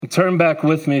Turn back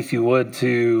with me, if you would,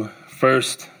 to 1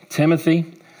 Timothy,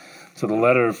 to the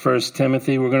letter of 1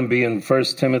 Timothy. We're going to be in 1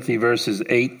 Timothy verses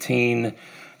 18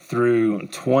 through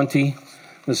 20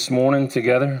 this morning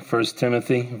together. 1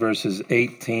 Timothy verses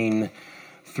 18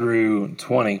 through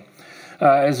 20.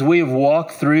 As we have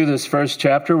walked through this first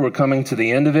chapter, we're coming to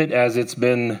the end of it as it's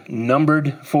been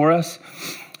numbered for us.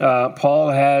 Paul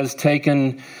has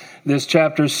taken this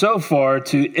chapter so far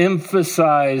to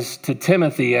emphasize to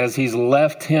Timothy as he's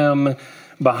left him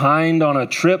behind on a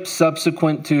trip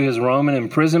subsequent to his Roman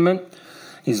imprisonment.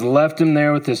 He's left him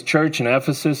there with this church in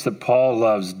Ephesus that Paul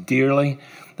loves dearly,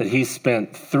 that he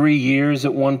spent 3 years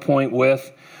at one point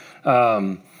with.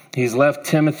 He's left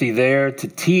Timothy there to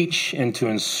teach and to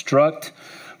instruct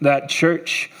that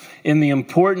church in the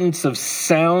importance of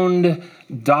sound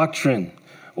doctrine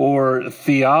or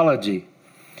theology.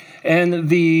 And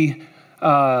the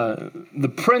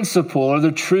principle or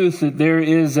the truth that there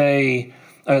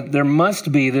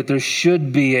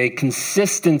should be a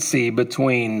consistency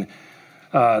between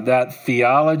that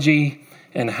theology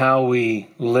and how we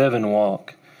live and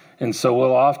walk. And so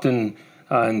we'll often,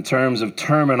 in terms of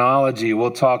terminology, we'll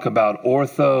talk about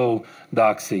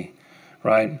orthodoxy,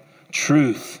 right?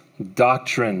 Truth,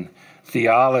 doctrine,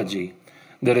 theology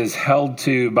that is held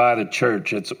to by the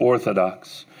church. It's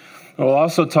orthodox. We'll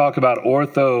also talk about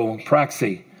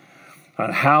orthopraxy,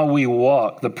 on how we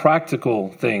walk, the practical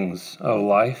things of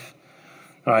life.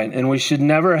 All right, and we should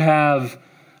never have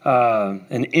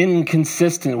an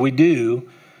inconsistent, we do,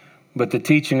 but the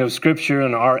teaching of Scripture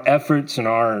and our efforts and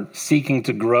our seeking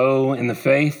to grow in the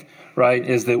faith, right,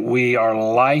 is that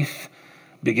our life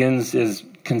is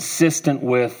consistent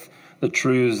with the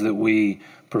truths that we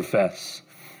profess.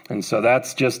 And so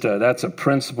that's a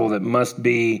principle that must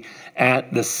be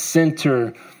at the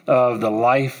center of the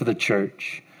life of the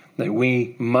church, that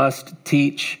we must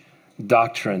teach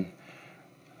doctrine,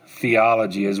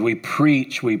 theology. As we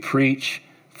preach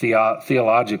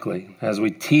theologically. As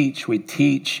we teach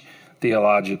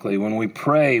theologically. When we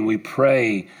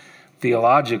pray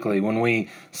theologically. When we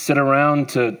sit around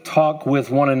to talk with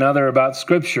one another about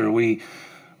Scripture, we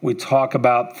talk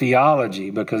about theology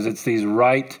because it's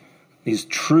these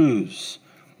truths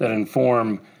that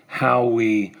inform how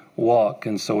we walk.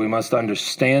 And so we must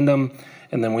understand them,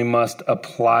 and then we must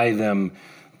apply them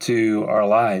to our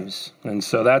lives. And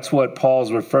so that's what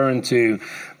Paul's referring to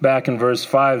back in verse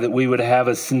 5, that we would have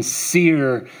a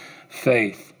sincere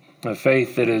faith, a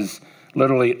faith that is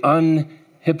literally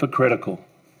unhypocritical,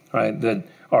 right? That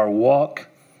our walk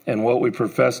and what we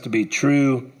profess to be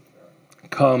true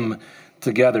come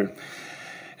together.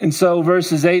 And so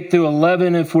verses 8 through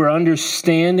 11, if we're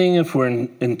understanding, if we're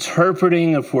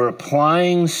interpreting, if we're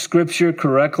applying Scripture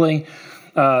correctly,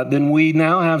 then we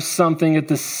now have something at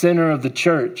the center of the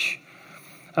church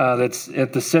that's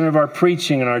at the center of our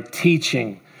preaching and our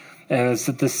teaching. And it's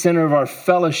at the center of our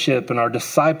fellowship and our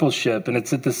discipleship. And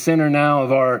it's at the center now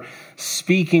of our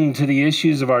speaking to the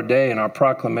issues of our day and our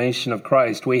proclamation of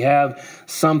Christ. We have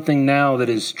something now that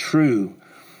is true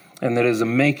and that is a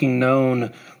making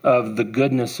known of the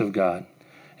goodness of God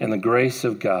and the grace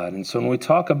of God. And so when we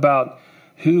talk about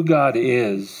who God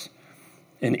is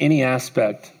in any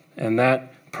aspect and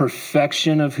that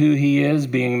perfection of who he is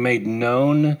being made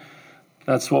known,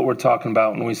 that's what we're talking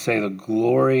about when we say the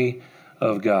glory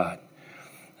of God.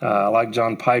 I like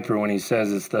John Piper when he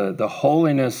says it's the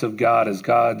holiness of God is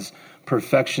God's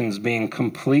perfections being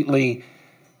completely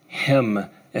him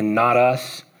and not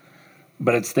us,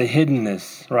 but it's the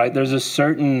hiddenness, right? There's a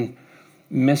certain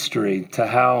mystery to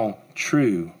how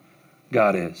true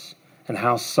God is and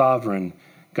how sovereign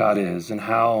God is and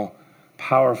how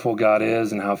powerful God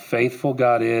is and how faithful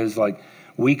God is. Like,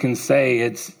 we can say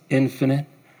it's infinite,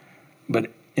 but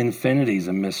infinity is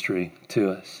a mystery to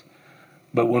us.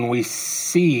 But when we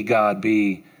see God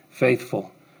be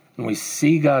faithful and we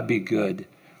see God be good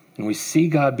and we see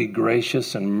God be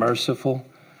gracious and merciful,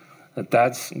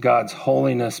 that's God's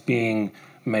holiness being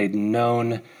made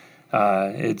known.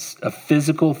 It's a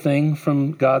physical thing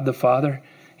from God the Father.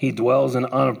 He dwells in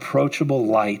unapproachable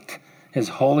light. His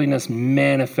holiness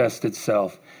manifests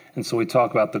itself. And so we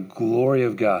talk about the glory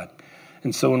of God.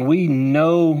 And so when we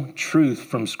know truth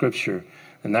from Scripture,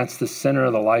 and that's the center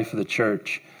of the life of the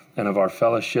church and of our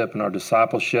fellowship and our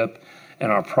discipleship and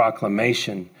our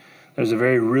proclamation, there's a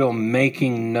very real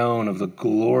making known of the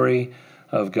glory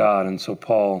of God. And so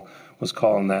Paul was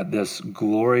calling that this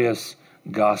glorious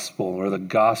gospel, or the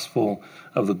gospel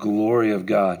of the glory of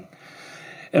God.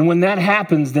 And when that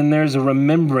happens, then there's a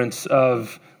remembrance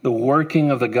of the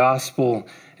working of the gospel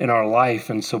in our life.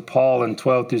 And so Paul in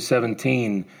 12 through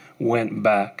 17 went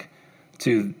back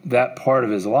to that part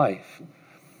of his life.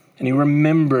 And he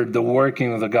remembered the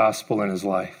working of the gospel in his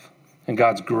life and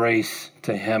God's grace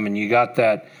to him. And you got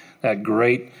that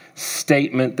great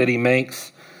statement that he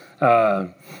makes,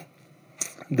 that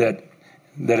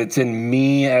it's in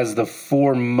me as the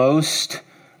foremost,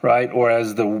 right, or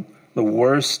as the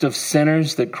worst of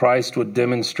sinners, that Christ would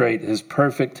demonstrate his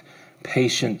perfect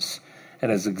patience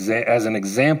and as an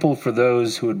example for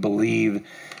those who would believe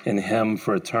in him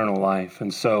for eternal life.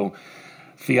 And so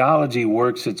theology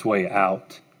works its way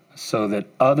out so that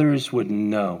others would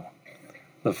know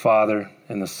the Father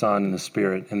and the Son and the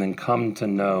Spirit, and then come to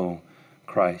know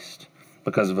Christ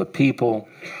because of a people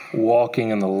walking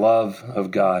in the love of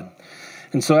God.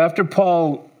 And so after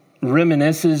Paul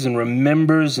reminisces and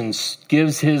remembers and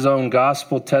gives his own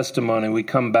gospel testimony, we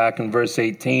come back in verse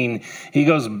 18. He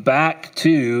goes back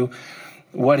to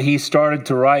what he started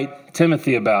to write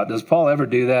Timothy about. Does Paul ever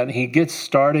do that? He gets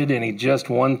started and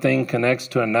one thing connects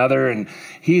to another, and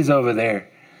he's over there.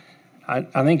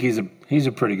 I think he's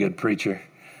a pretty good preacher.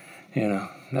 You know,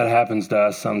 that happens to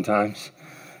us sometimes.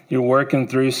 You're working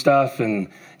through stuff and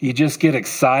you just get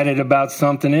excited about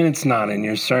something and it's not in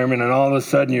your sermon, and all of a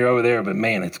sudden you're over there, but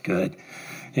man, it's good.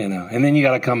 You know, and then you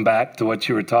got to come back to what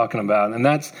you were talking about. And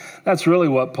that's really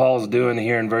what Paul's doing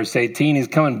here in verse 18. He's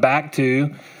coming back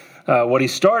to what he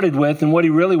started with and what he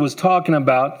really was talking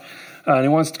about. And he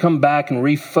wants to come back and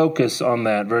refocus on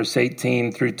that, verse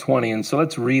 18 through 20. And so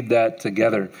let's read that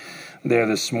together there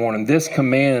this morning. This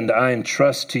command I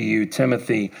entrust to you,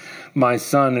 Timothy, my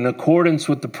son, in accordance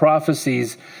with the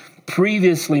prophecies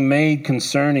previously made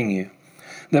concerning you,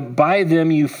 that by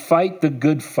them you fight the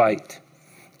good fight,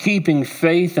 keeping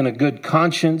faith and a good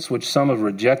conscience, which some have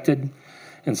rejected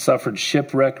and suffered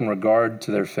shipwreck in regard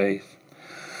to their faith.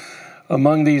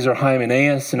 Among these are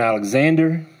Hymenaeus and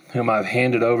Alexander, whom I've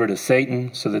handed over to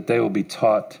Satan, so that they will be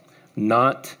taught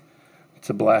not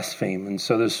to blaspheme. And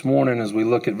so this morning, as we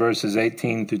look at verses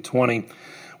 18 through 20, I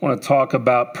want to talk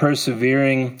about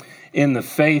persevering in the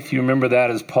faith. You remember that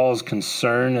as Paul's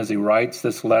concern as he writes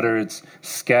this letter. It's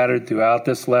scattered throughout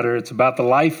this letter. It's about the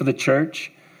life of the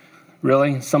church.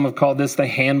 Really, some have called this the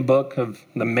handbook of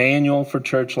the manual for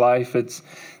church life. It's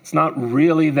not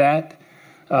really that,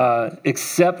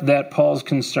 except that Paul's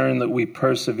concern that we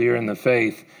persevere in the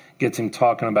faith gets him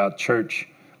talking about church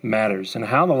matters and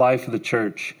how the life of the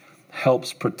church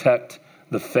helps protect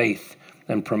the faith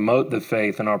and promote the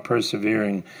faith and our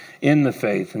persevering in the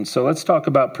faith. And so let's talk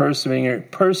about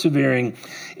persevering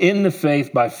in the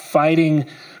faith by fighting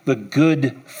the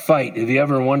good fight. Have you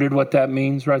ever wondered what that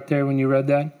means right there when you read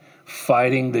that?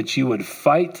 Fighting, that you would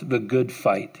fight the good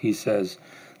fight, he says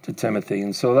to Timothy.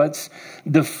 And so let's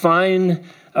define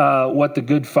what the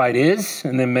good fight is,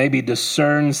 and then maybe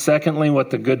discern, secondly,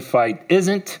 what the good fight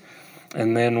isn't.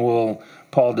 And then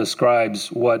Paul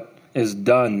describes what is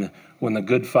done when the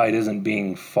good fight isn't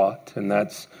being fought. And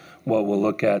that's what we'll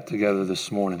look at together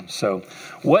this morning. So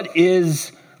what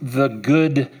is the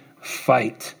good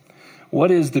fight?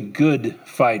 What is the good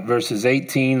fight? Verses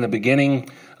 18, the beginning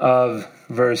of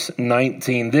verse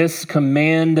 19. This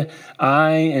command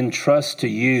I entrust to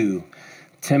you,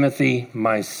 Timothy,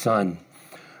 my son,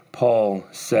 Paul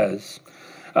says.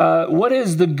 What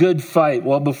is the good fight?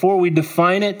 Well, before we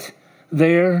define it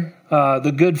there,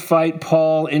 the good fight,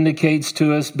 Paul indicates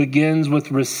to us, begins with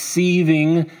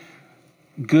receiving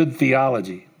good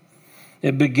theology.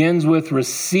 It begins with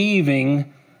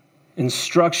receiving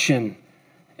instruction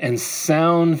and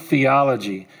sound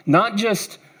theology. Not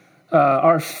just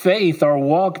our faith, our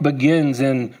walk begins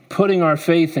in putting our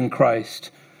faith in Christ,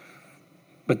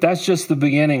 but that's just the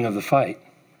beginning of the fight.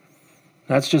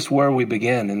 That's just where we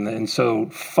begin. And so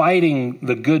fighting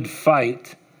the good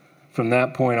fight from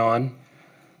that point on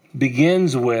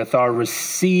begins with our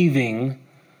receiving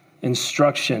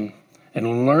instruction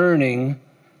and learning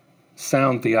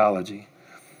sound theology.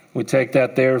 We take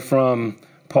that there from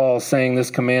Paul saying, this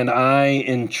command I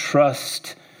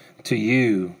entrust to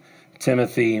you,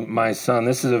 Timothy, my son.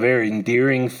 This is a very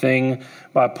endearing thing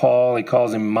by Paul. He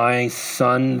calls him my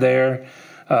son there.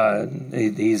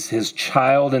 He's his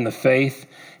child in the faith.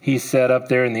 He said up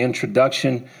there in the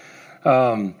introduction,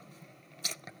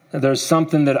 there's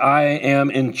something that I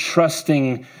am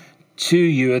entrusting to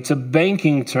you. It's a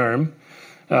banking term.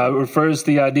 It refers to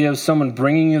the idea of someone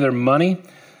bringing you their money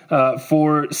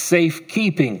for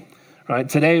safekeeping. Right?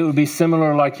 Today it would be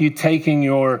similar, like you taking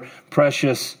your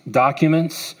precious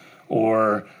documents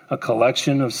or a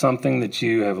collection of something that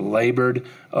you have labored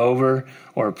over,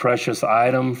 or a precious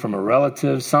item from a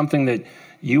relative, something that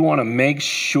you want to make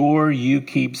sure you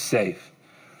keep safe.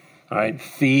 All right?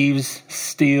 Thieves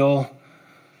steal.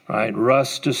 Right?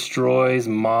 Rust destroys,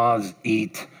 moths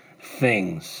eat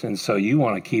things. And so you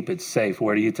want to keep it safe.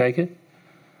 Where do you take it?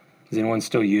 Does anyone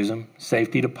still use them?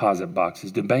 Safety deposit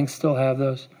boxes. Do banks still have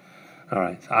those? All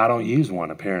right. I don't use one,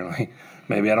 apparently.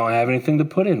 Maybe I don't have anything to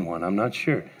put in one. I'm not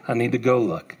sure. I need to go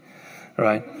look. All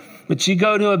right. But you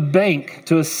go to a bank,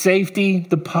 to a safety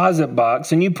deposit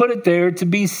box, and you put it there to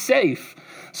be safe.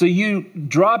 So you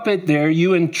drop it there,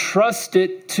 you entrust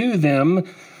it to them,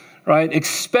 right,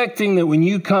 expecting that when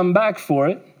you come back for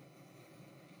it,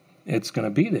 it's going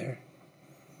to be there,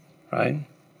 right?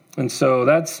 And so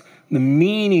that's the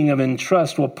meaning of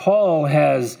entrust. Well, Paul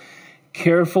has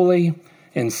carefully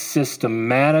and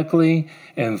systematically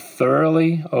and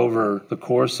thoroughly over the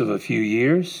course of a few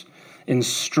years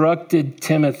instructed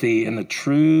Timothy in the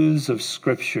truths of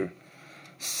Scripture,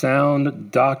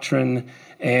 sound doctrine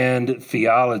and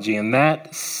theology. And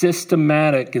that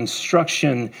systematic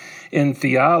instruction in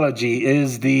theology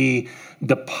is the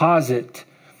deposit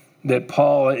that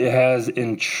Paul has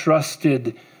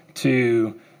entrusted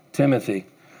to Timothy.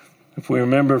 If we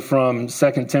remember from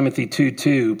 2 Timothy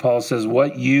 2:2, Paul says,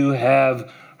 what you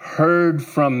have heard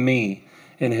from me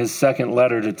in his second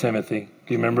letter to Timothy.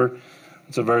 Do you remember?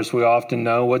 It's a verse we often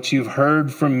know. What you've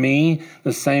heard from me,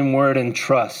 the same word,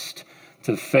 entrust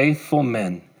to faithful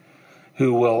men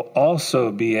who will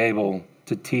also be able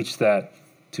to teach that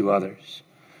to others.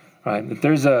 Right? That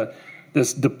there's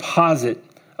this deposit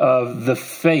of the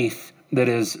faith that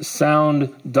is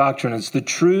sound doctrine. It's the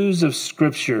truths of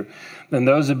Scripture. And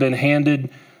those have been handed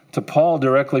to Paul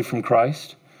directly from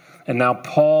Christ. And now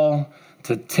Paul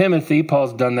to Timothy.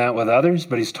 Paul's done that with others,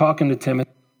 but he's talking to Timothy.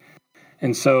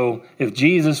 And so if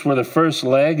Jesus were the first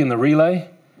leg in the relay,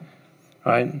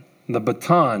 right, the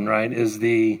baton, right, is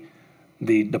the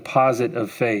deposit of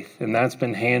faith. And that's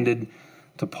been handed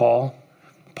to Paul.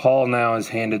 Paul now has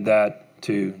handed that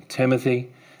to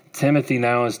Timothy. Timothy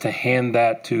now is to hand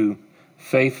that to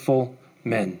faithful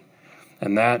men.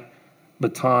 And that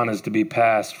baton is to be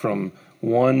passed from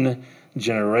one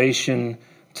generation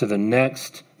to the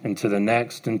next and to the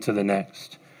next and to the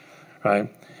next.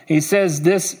 Right? He says,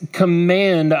 this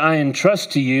command I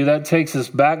entrust to you. That takes us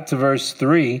back to verse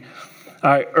 3.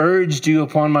 I urged you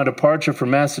upon my departure from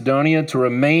Macedonia to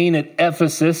remain at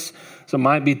Ephesus. So it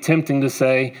might be tempting to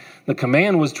say the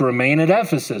command was to remain at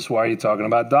Ephesus. Why are you talking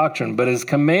about doctrine? But his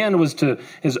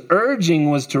urging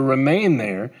was to remain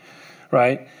there,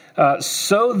 right?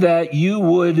 So that you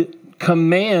would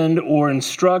command or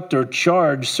instruct or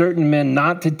charge certain men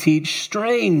not to teach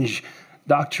strange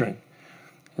doctrine.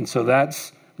 And so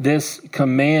that's this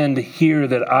command here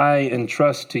that I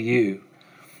entrust to you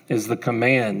is the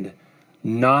command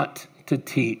not to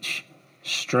teach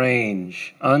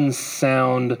strange,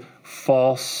 unsound,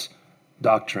 false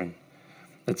doctrine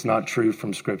that's not true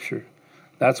from Scripture.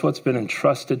 That's what's been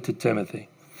entrusted to Timothy,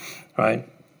 right?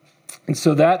 And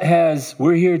so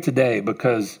we're here today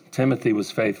because Timothy was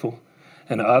faithful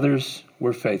and others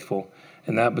were faithful.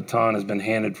 And that baton has been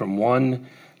handed from one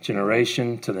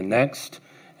generation to the next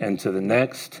and to the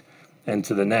next and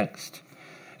to the next.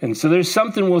 And so there's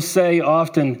something we'll say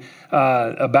often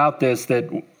about this, that,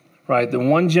 right, the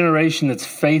one generation that's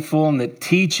faithful and that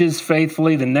teaches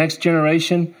faithfully, the next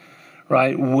generation,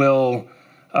 right, will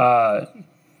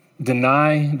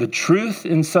deny the truth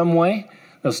in some way.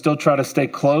 They'll still try to stay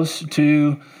close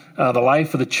to the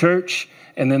life of the church.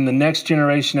 And then the next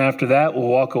generation after that will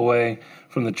walk away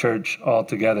from the church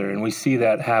altogether. And we see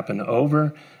that happen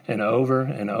over and over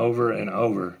and over and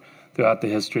over throughout the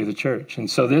history of the church. And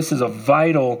so this is a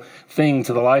vital thing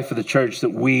to the life of the church,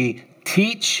 that we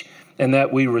teach and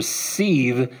that we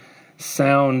receive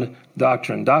sound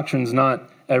doctrine. Doctrine's not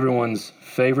everyone's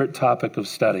favorite topic of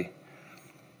study,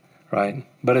 right?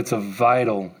 But it's a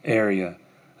vital area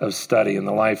of study in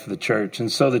the life of the church.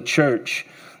 And so the church,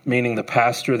 meaning the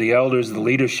pastor, the elders, the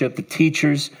leadership, the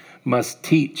teachers, must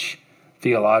teach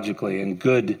theologically and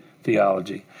good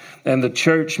theology. And the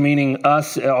church, meaning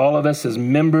us, all of us as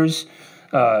members,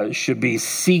 should be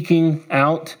seeking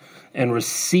out and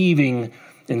receiving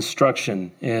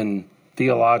instruction in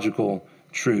theological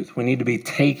truth. We need to be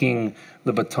taking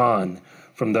the baton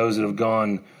from those that have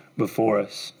gone before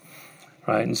us,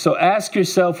 right? And so ask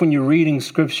yourself when you're reading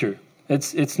Scripture,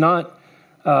 it's not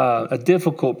a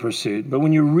difficult pursuit, but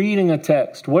when you're reading a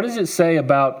text, what does it say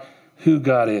about who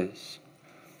God is?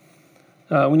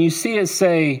 When you see it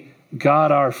say,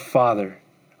 God our Father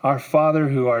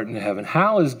who art in heaven,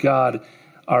 how is God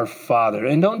our Father?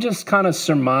 And don't just kind of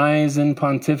surmise and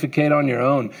pontificate on your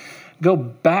own. Go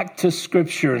back to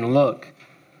Scripture and look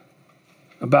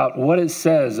about what it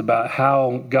says about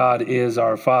how God is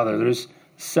our Father. There's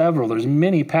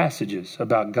many passages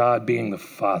about God being the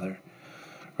Father,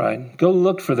 right? Go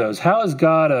look for those. How is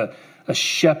God a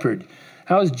shepherd?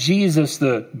 How is Jesus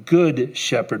the good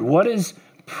shepherd? What is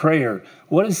prayer?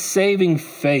 What is saving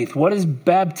faith? What is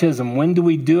baptism? When do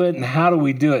we do it and how do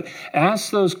we do it? Ask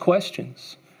those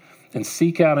questions and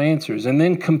seek out answers, and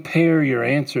then compare your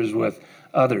answers with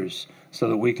others so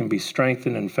that we can be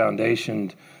strengthened and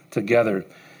foundationed together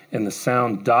in the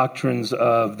sound doctrines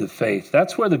of the faith.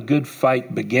 That's where the good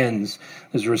fight begins,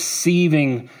 is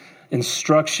receiving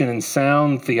instruction in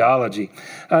sound theology.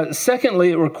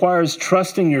 Secondly, it requires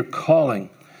trusting your calling.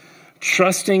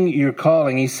 Trusting your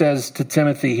calling. He says to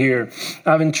Timothy here,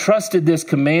 I've entrusted this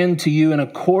command to you in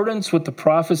accordance with the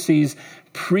prophecies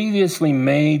previously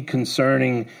made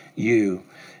concerning you.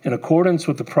 In accordance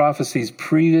with the prophecies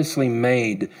previously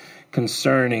made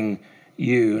concerning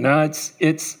you. Now,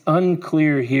 it's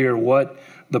unclear here what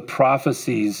the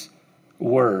prophecies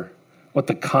were, what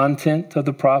the content of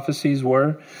the prophecies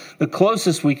were. The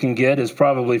closest we can get is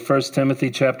probably 1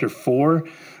 Timothy chapter 4,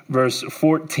 verse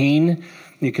 14.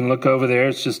 You can look over there.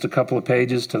 It's just a couple of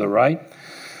pages to the right,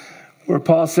 where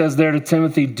Paul says there to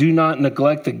Timothy, do not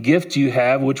neglect the gift you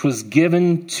have, which was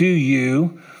given to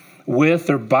you with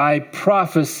or by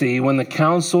prophecy when the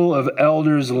council of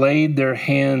elders laid their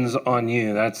hands on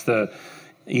you. That's the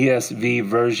ESV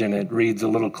version. It reads a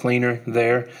little cleaner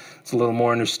there. It's a little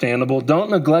more understandable. Don't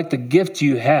neglect the gift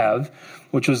you have,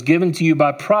 which was given to you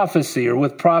by prophecy or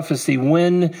with prophecy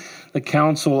when the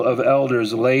council of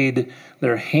elders laid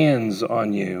their hands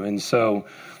on you. And so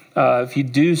if you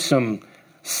do some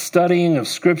studying of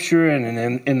Scripture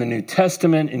and in the New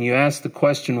Testament and you ask the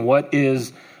question, what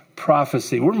is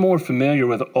prophecy? We're more familiar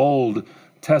with Old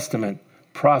Testament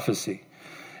prophecy.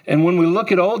 And when we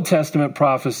look at Old Testament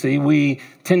prophecy, we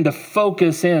tend to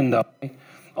focus in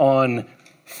on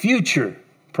future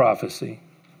prophecy,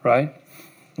 right?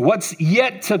 What's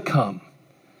yet to come.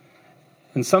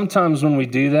 And sometimes when we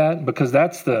do that, because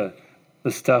that's the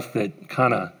stuff that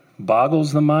kind of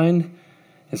boggles the mind,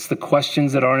 it's the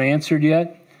questions that aren't answered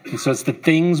yet. And so it's the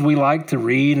things we like to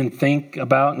read and think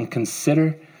about and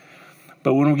consider.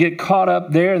 But when we get caught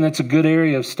up there, and that's a good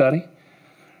area of study,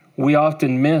 we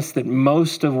often miss that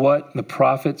most of what the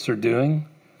prophets are doing,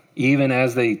 even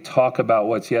as they talk about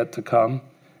what's yet to come,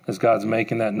 as God's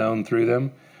making that known through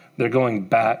them, they're going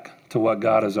back to what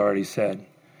God has already said.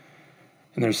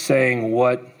 And they're saying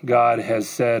what God has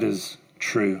said is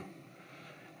true.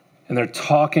 And they're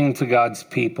talking to God's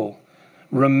people.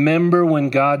 Remember when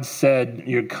God said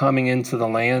you're coming into the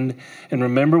land. And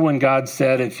remember when God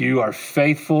said, if you are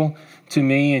faithful to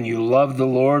me and you love the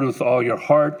Lord with all your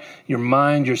heart, your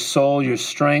mind, your soul, your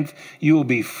strength, you will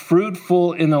be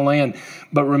fruitful in the land.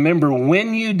 But remember,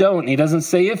 when you don't, he doesn't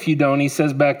say if you don't, he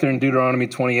says back there in Deuteronomy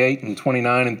 28 and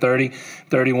 29 and 30,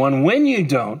 31, when you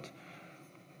don't,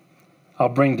 I'll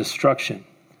bring destruction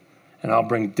and I'll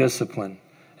bring discipline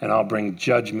and I'll bring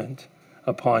judgment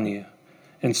upon you.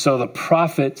 And so the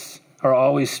prophets are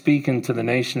always speaking to the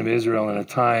nation of Israel in a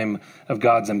time of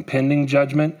God's impending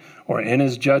judgment or in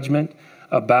his judgment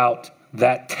about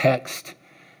that text,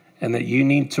 and that you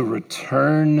need to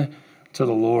return to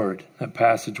the Lord. That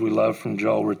passage we love from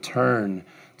Joel, return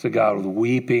to God with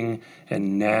weeping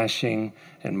and gnashing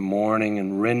and mourning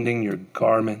and rending your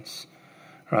garments,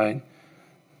 right?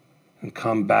 And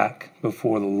come back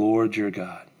before the Lord your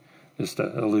God. Just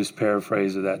a loose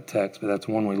paraphrase of that text, but that's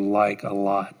one we like a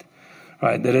lot,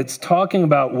 right? That it's talking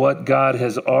about what God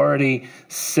has already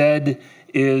said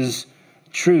is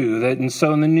true. And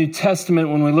so in the New Testament,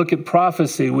 when we look at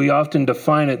prophecy, we often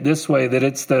define it this way, that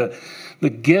it's the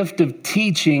gift of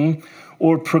teaching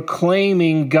or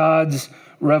proclaiming God's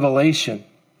revelation.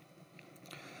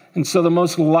 And so the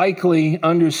most likely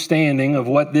understanding of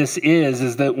what this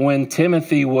is that when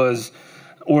Timothy was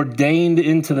ordained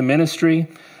into the ministry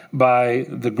by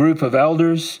the group of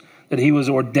elders, that he was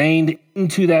ordained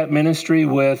into that ministry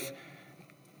with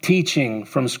teaching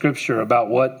from Scripture about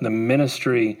what the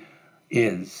ministry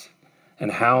is and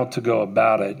how to go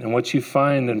about it. And what you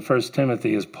find in 1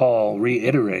 Timothy is Paul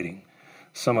reiterating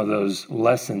some of those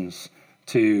lessons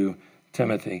to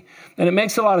Timothy. And it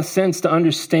makes a lot of sense to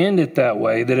understand it that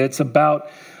way, that it's about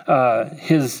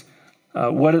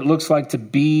what it looks like to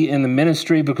be in the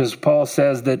ministry, because Paul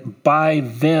says that by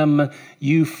them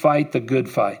you fight the good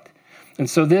fight. And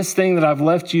so this thing that I've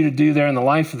left you to do there in the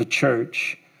life of the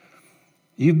church,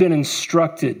 you've been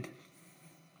instructed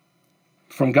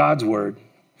from God's word,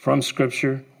 from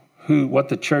Scripture, what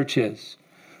the church is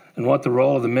and what the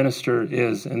role of the minister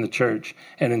is in the church,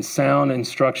 and in sound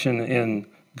instruction in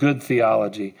good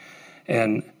theology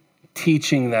and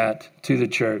teaching that to the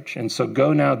church. And so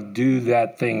go now do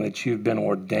that thing that you've been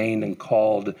ordained and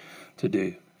called to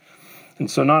do. And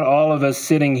so not all of us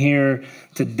sitting here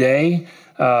today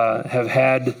have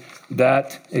had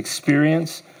that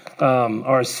experience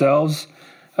ourselves.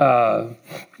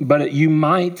 But you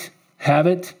might have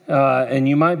it, and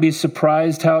you might be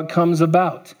surprised how it comes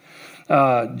about.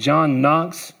 John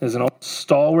Knox is an old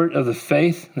stalwart of the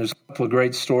faith. There's a couple of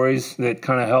great stories that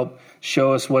kind of help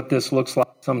show us what this looks like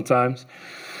sometimes.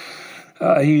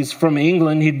 He's from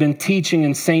England. He'd been teaching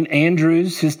in St.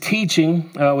 Andrews. His teaching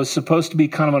was supposed to be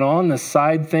kind of an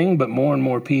on-the-side thing, but more and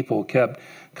more people kept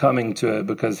coming to it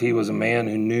because he was a man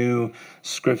who knew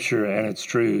Scripture and its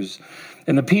truths.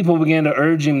 And the people began to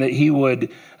urge him that he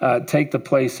would take the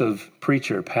place of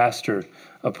preacher, pastor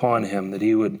upon him, that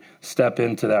he would step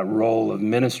into that role of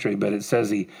ministry. But it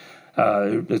says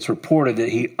it's reported that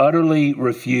he utterly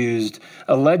refused,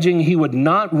 alleging he would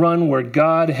not run where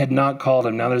God had not called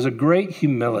him. Now, there's a great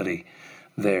humility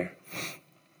there.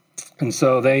 And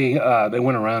so they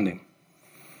went around him.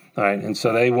 All right, and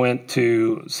so they went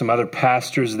to some other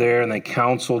pastors there, and they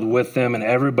counseled with them, and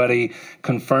everybody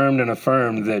confirmed and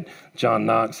affirmed that John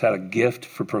Knox had a gift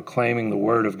for proclaiming the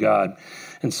word of God.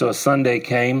 And so a Sunday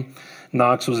came,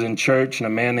 Knox was in church, and a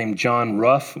man named John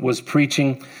Ruff was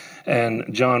preaching, and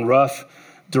John Ruff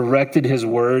directed his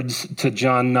words to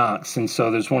John Knox. And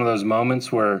so there's one of those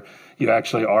moments where you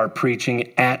actually are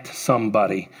preaching at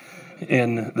somebody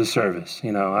in the service.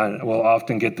 You know, I will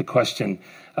often get the question,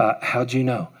 how'd you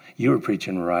know? You were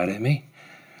preaching right at me,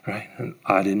 right? And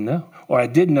I didn't know. Or I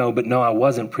did know, but no, I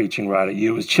wasn't preaching right at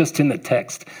you. It was just in the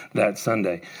text that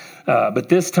Sunday. But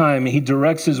this time he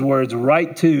directs his words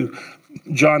right to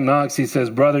John Knox. He says,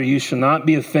 "Brother, you shall not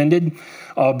be offended,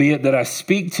 albeit that I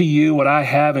speak to you what I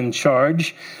have in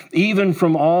charge, even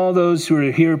from all those who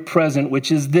are here present,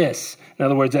 which is this." In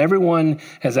other words, everyone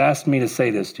has asked me to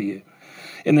say this to you.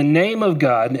 "In the name of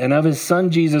God and of his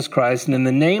Son, Jesus Christ, and in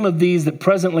the name of these that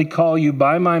presently call you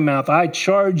by my mouth, I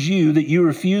charge you that you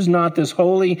refuse not this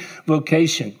holy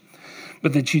vocation,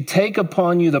 but that you take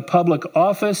upon you the public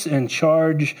office and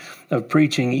charge of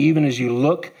preaching, even as you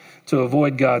look to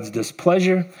avoid God's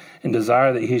displeasure and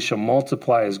desire that he shall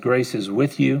multiply his graces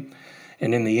with you."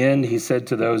 And in the end, he said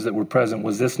to those that were present,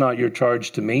 "Was this not your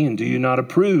charge to me? And do you not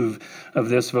approve of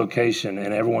this vocation?"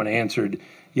 And everyone answered,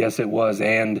 "Yes, it was,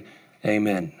 and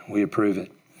amen. We approve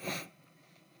it."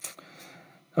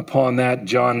 Upon that,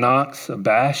 John Knox,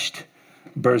 abashed,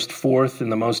 burst forth in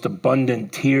the most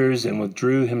abundant tears and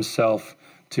withdrew himself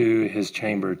to his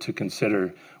chamber to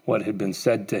consider what had been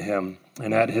said to him.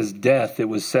 And at his death, it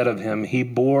was said of him, he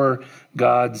bore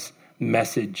God's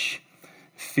message,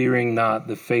 fearing not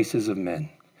the faces of men.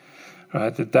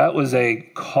 Right? That was a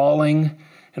calling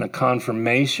and a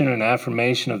confirmation and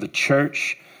affirmation of the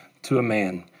church to a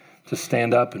man to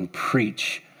stand up and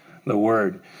preach the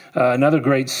word. Another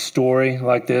great story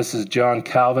like this is John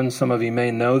Calvin. Some of you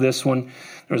may know this one.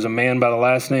 There was a man by the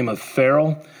last name of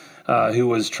Farrell who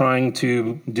was trying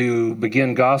to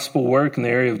begin gospel work in the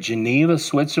area of Geneva,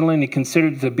 Switzerland. He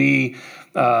considered it to be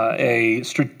a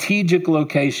strategic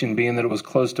location, being that it was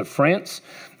close to France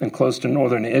and close to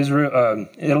northern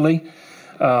Italy.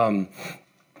 And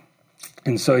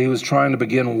so he was trying to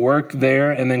begin work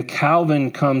there. And then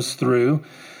Calvin comes through,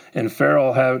 and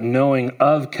Farrell, knowing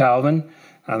of Calvin,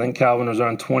 I think Calvin was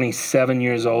around 27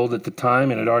 years old at the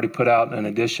time and had already put out an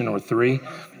edition or three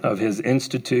of his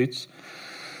Institutes.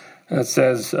 And it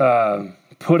says,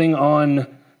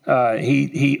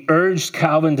 he urged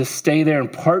Calvin to stay there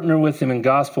and partner with him in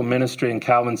gospel ministry, and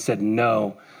Calvin said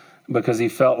no, because he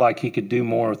felt like he could do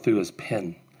more through his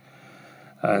pen.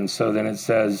 And so then it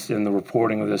says in the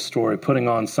reporting of this story, putting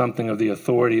on something of the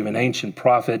authority of an ancient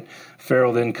prophet,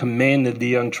 Farrell then commanded the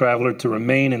young traveler to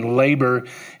remain and labor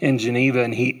in Geneva,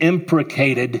 and he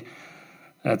imprecated,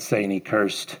 that's saying he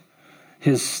cursed,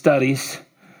 his studies.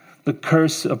 The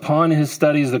curse upon his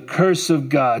studies, the curse of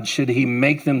God, should he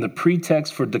make them the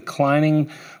pretext for declining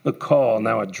the call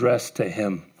now addressed to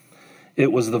him.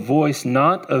 It was the voice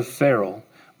not of Farrell,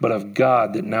 but of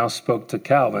God that now spoke to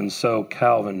Calvin, so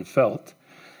Calvin felt.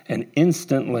 And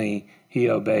instantly he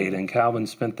obeyed. And Calvin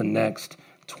spent the next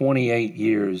 28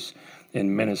 years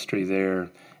in ministry there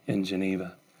in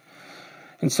Geneva.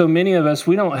 And so many of us,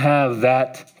 we don't have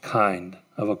that kind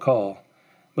of a call.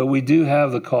 But we do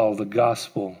have the call of the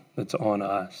gospel that's on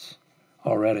us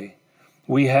already.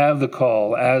 We have the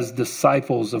call as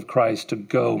disciples of Christ to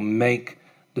go make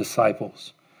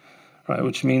disciples, right?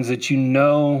 Which means that you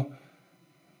know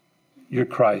you're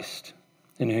Christ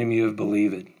in whom you have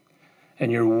believed,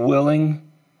 and you're willing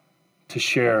to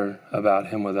share about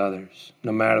him with others,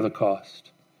 no matter the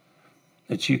cost.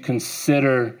 That you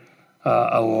consider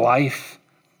a life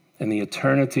and the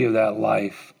eternity of that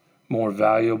life more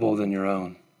valuable than your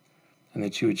own, and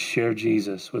that you would share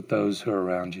Jesus with those who are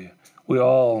around you. We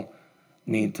all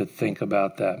need to think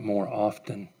about that more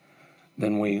often,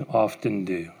 than we often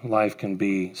do. Life can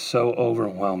be so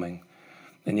overwhelming.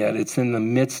 And yet it's in the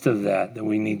midst of that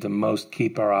we need to most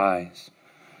keep our eyes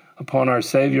upon our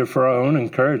Savior for our own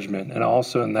encouragement, and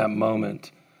also in that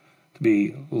moment to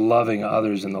be loving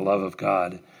others in the love of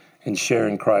God and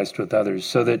sharing Christ with others,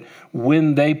 so that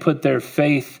when they put their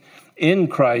faith in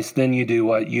Christ, then you do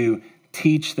what? You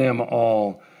teach them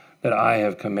all that I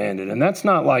have commanded. And that's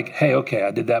not like, hey, okay,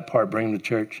 I did that part, bring them to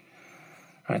church.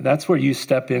 All right, that's where you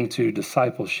step into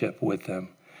discipleship with them.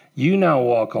 You now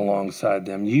walk alongside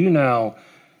them. You now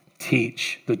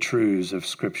teach the truths of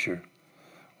Scripture.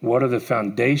 What are the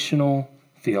foundational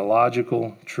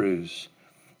theological truths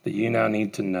that you now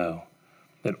need to know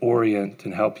that orient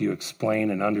and help you explain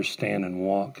and understand and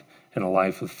walk in a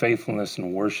life of faithfulness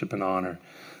and worship and honor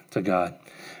to God?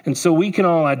 And so we can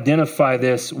all identify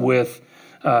this with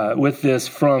this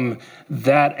from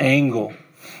that angle,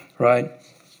 right?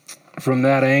 From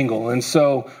that angle. And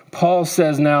so Paul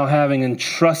says, now having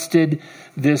entrusted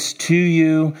this to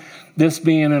you, this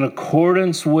being in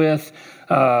accordance with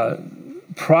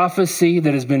prophecy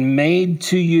that has been made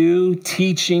to you,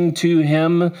 teaching to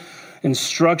him,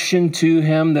 instruction to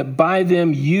him, that by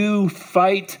them you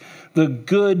fight the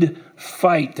good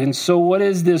fight. And so what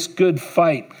is this good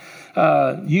fight?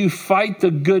 You fight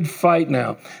the good fight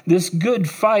now. This good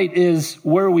fight is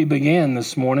where we began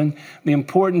this morning, the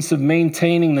importance of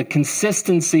maintaining the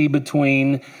consistency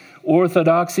between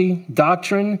orthodoxy,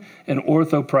 doctrine, and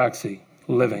orthopraxy,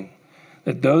 living.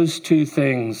 That those two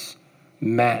things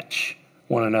match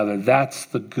one another. That's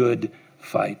the good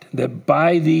fight. That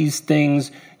by these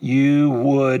things you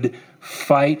would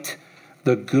fight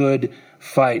the good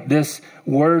fight. This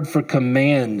word for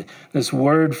command, this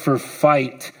word for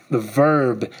fight, the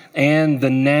verb and the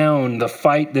noun, the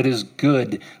fight that is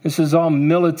good. This is all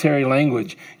military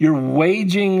language. You're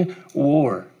waging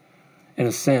war, in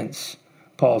a sense,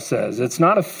 Paul says. It's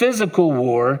not a physical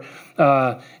war.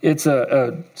 It's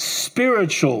a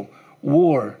spiritual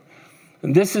war.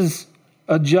 And this is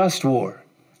a just war.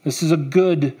 This is a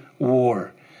good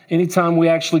war. Anytime we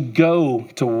actually go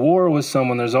to war with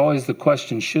someone, there's always the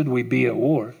question, should we be at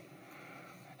war?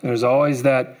 And there's always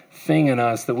that thing in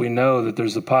us that we know that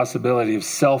there's a possibility of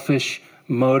selfish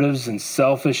motives and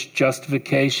selfish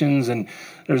justifications. And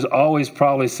there's always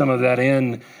probably some of that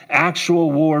in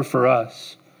actual war for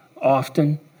us,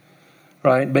 often.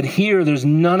 Right? But here, there's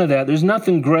none of that. There's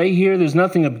nothing gray here. There's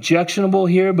nothing objectionable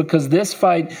here, because this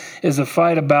fight is a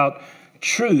fight about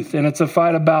truth, and it's a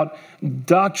fight about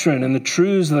doctrine and the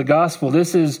truths of the gospel.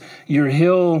 This is your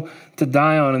hill to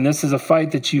die on, and this is a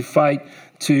fight that you fight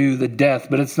to the death.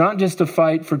 But it's not just a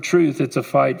fight for truth. It's a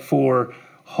fight for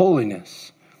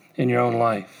holiness in your own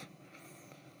life.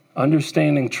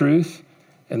 Understanding truth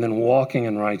and then walking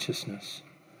in righteousness.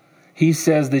 He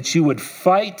says that you would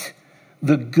fight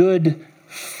the good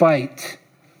fight,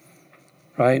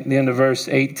 right? The end of verse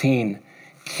 18.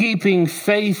 Keeping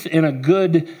faith in a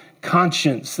good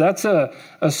conscience. That's a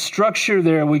structure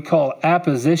there we call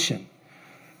apposition.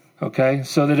 Okay?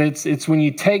 So that it's when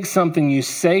you take something, you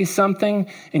say something,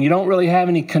 and you don't really have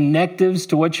any connectives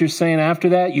to what you're saying after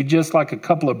that. You just, like a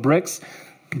couple of bricks,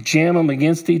 jam them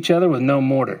against each other with no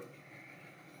mortar.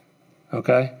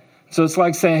 Okay? So it's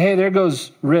like saying, hey, there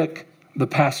goes Rick, the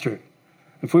pastor.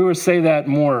 If we were to say that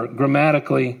more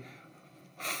grammatically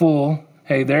full,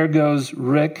 hey, there goes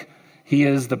Rick, he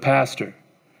is the pastor,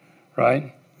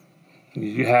 right?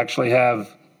 You actually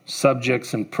have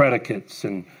subjects and predicates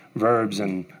and verbs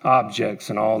and objects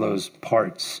and all those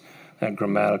parts, that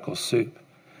grammatical soup.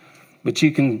 But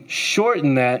you can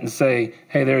shorten that and say,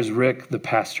 hey, there's Rick, the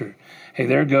pastor. Hey,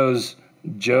 there goes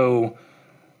Joe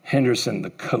Henderson, the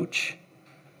coach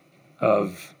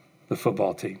of the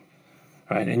football team.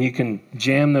 Right? And you can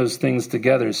jam those things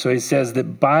together. So he says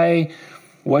that by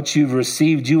what you've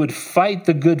received, you would fight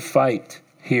the good fight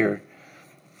here.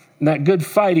 And that good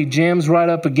fight, he jams right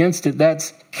up against it.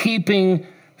 That's keeping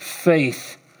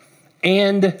faith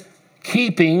and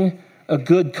keeping a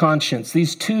good conscience.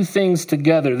 These two things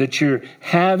together that you're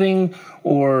having,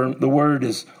 or the word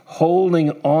is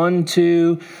holding on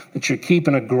to, that you're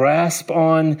keeping a grasp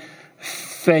on,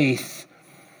 faith.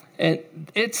 And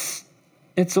it's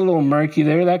a little murky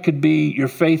there. That could be your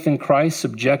faith in Christ,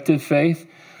 subjective faith.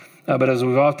 But as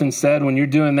we've often said, when you're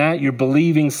doing that, you're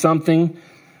believing something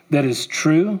that is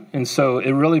true. And so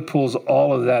it really pulls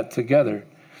all of that together.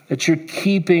 That you're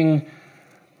keeping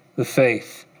the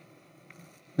faith.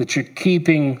 That you're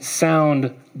keeping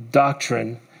sound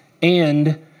doctrine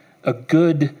and a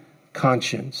good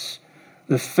conscience.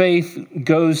 The faith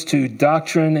goes to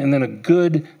doctrine and then a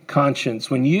good conscience.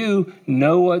 When you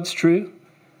know what's true,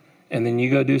 and then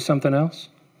you go do something else,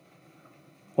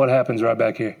 what happens right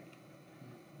back here?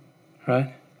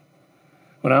 right?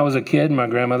 When I was a kid, my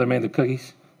grandmother made the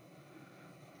cookies,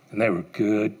 and they were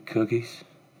good cookies,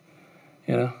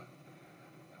 you know?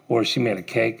 Or she made a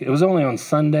cake. It was only on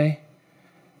Sunday,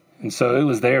 and so it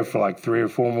was there for like 3 or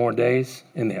 4 more days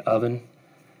in the oven.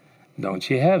 Don't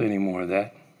you have any more of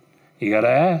that? You got to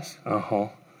ask.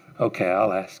 Okay,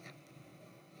 I'll ask.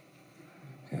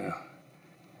 Yeah.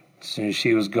 As soon as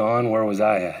she was gone, where was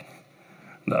I at?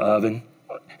 The oven.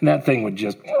 And that thing would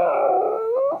just,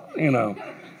 you know.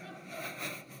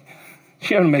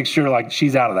 She had to make sure like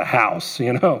she's out of the house,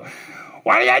 you know.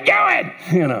 What are you doing?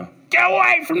 You know, get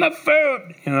away from the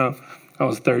food. You know, I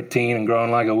was 13 and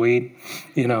growing like a weed,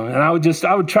 you know. And I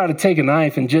would try to take a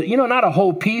knife and just, you know, not a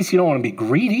whole piece. You don't want to be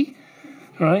greedy,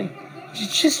 right?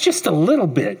 Just a little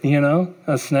bit, you know,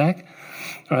 a snack,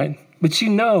 right? But you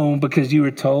know, because you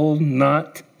were told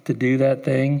not to do that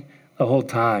thing the whole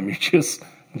time, you're just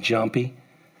jumpy.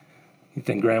 You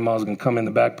think grandma's going to come in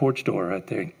the back porch door right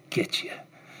there and get you.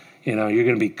 You know, you're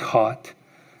going to be caught.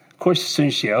 Of course, as soon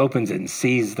as she opens it and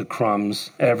sees the crumbs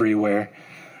everywhere,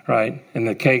 right? And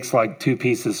the cake's like 2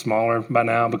 pieces smaller by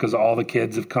now because all the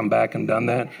kids have come back and done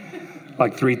that,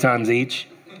 like 3 times each,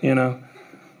 you know?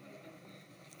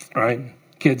 Right?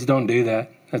 Kids don't do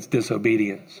that. That's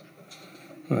disobedience.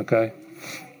 Okay?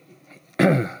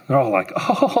 They're all like,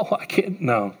 oh, I can't.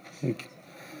 No,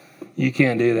 you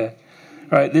can't do that.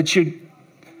 Right?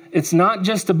 It's not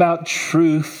just about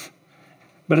truth,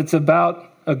 but it's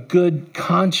about a good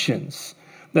conscience,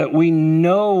 that we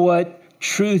know what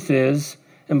truth is,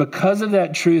 and because of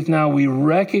that truth, now we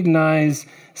recognize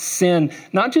sin,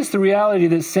 not just the reality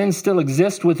that sin still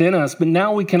exists within us, but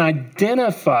now we can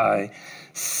identify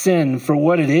sin for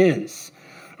what it is,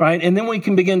 right? And then we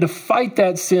can begin to fight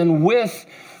that sin with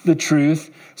the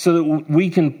truth so that we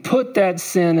can put that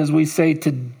sin, as we say,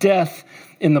 to death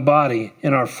in the body,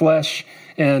 in our flesh,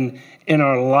 and in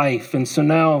our life. And so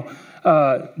now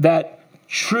that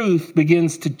truth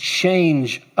begins to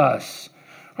change us,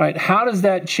 right? How does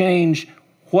that change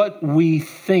what we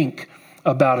think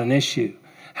about an issue?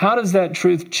 How does that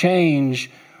truth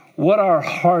change what our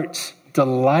hearts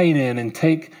delight in and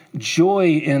take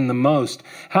joy in the most?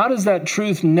 How does that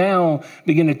truth now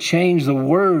begin to change the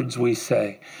words we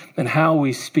say and how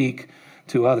we speak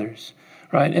to others?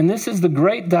 Right? And this is the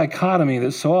great dichotomy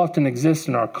that so often exists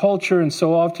in our culture and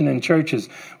so often in churches.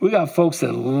 We got folks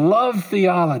that love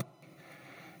theology,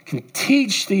 can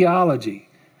teach theology,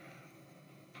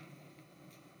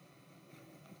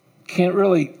 can't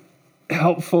really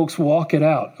help folks walk it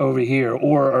out over here,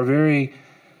 or are very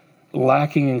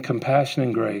lacking in compassion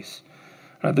and grace.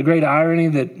 Right? The great irony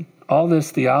that all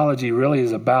this theology really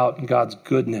is about God's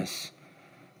goodness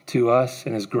to us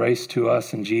and his grace to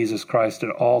us in Jesus Christ.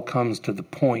 It all comes to the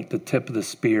point, the tip of the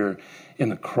spear in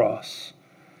the cross.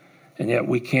 And yet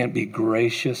we can't be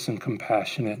gracious and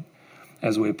compassionate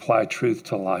as we apply truth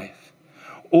to life.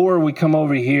 Or we come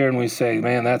over here and we say,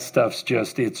 man, that stuff's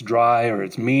just, it's dry, or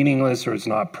it's meaningless, or it's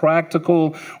not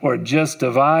practical, or it just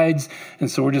divides. And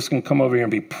so we're just going to come over here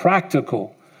and be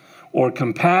practical or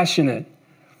compassionate.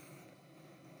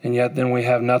 And yet then we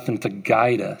have nothing to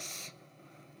guide us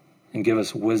and give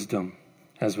us wisdom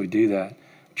as we do that.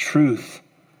 Truth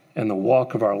and the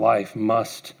walk of our life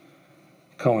must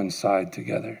coincide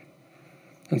together.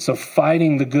 And so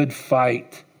fighting the good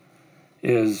fight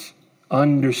is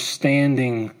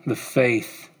understanding the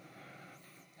faith,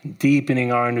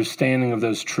 deepening our understanding of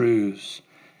those truths,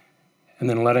 and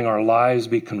then letting our lives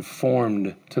be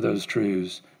conformed to those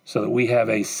truths so that we have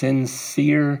a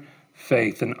sincere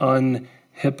faith, an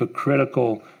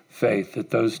unhypocritical faith, that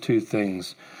those two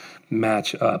things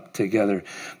match up together.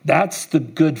 That's the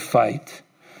good fight.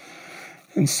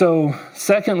 And so,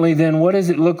 secondly, then, what does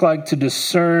it look like to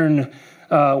discern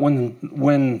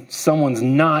when someone's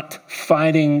not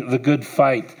fighting the good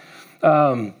fight?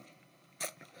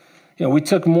 We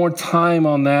took more time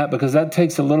on that because that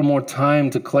takes a little more time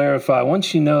to clarify.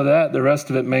 Once you know that, the rest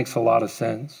of it makes a lot of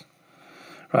sense.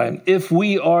 Right? If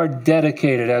we are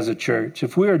dedicated as a church,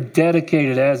 if we are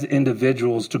dedicated as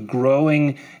individuals to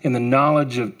growing in the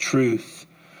knowledge of truth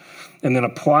and then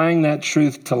applying that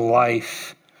truth to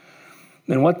life,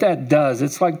 then what that does,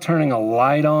 it's like turning a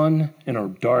light on in a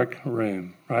dark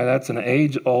room, right? That's an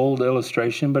age-old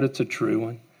illustration, but it's a true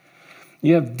one.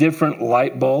 You have different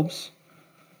light bulbs.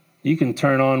 You can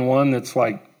turn on one that's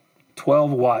like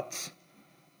 12 watts.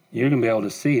 You're going to be able to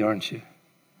see, aren't you?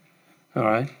 All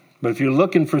right? But if you're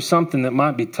looking for something that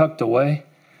might be tucked away,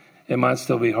 it might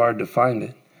still be hard to find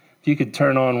it. If you could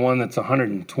turn on one that's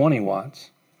 120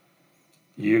 watts,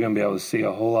 you're going to be able to see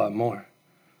a whole lot more,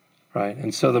 right?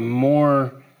 And so the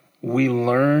more we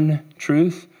learn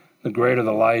truth, the greater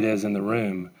the light is in the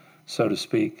room, so to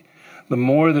speak. the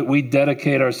more that we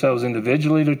dedicate ourselves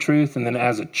individually to truth and then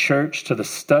as a church to the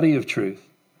study of truth,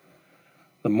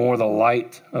 the more the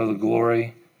light of the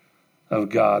glory of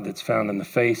God that's found in the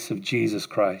face of Jesus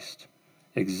Christ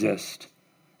exists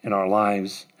in our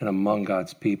lives and among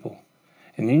God's people.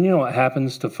 And you know what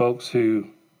happens to folks who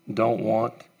don't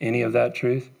want any of that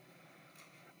truth?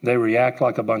 They react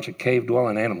like a bunch of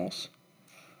cave-dwelling animals,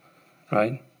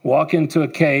 right? Walk into a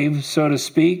cave, so to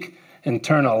speak, and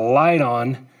turn a light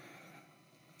on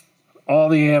all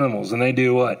the animals, and they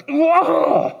do what?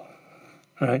 Whoa!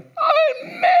 Right?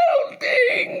 I'm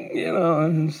melting! You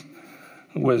know, it's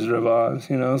Wizard of Oz.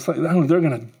 You know, it's like, oh, they're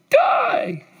going to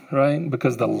die, right?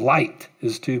 Because the light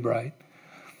is too bright.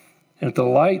 And if the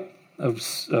light of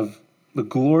the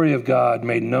glory of God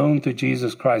made known through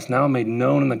Jesus Christ, now made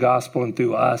known in the gospel and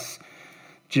through us,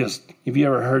 just, have you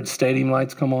ever heard stadium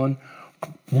lights come on?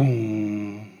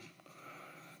 Boom.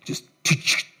 Just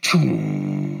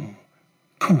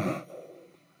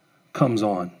comes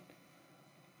on,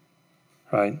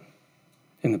 right?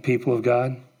 And the people of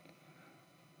God,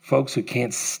 folks who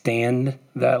can't stand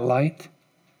that light,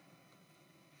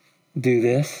 do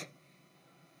this.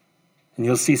 And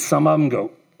you'll see some of them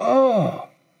go, oh,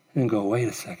 and go, wait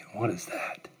a second, what is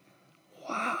that?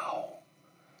 Wow.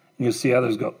 And you'll see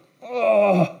others go,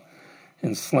 oh,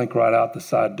 and slink right out the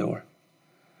side door,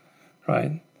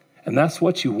 right? And that's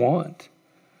what you want.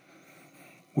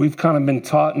 We've kind of been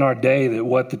taught in our day that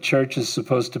what the church is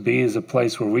supposed to be is a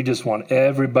place where we just want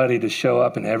everybody to show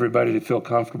up and everybody to feel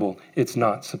comfortable. It's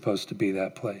not supposed to be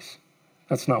that place.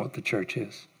 That's not what the church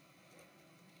is.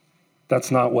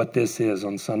 That's not what this is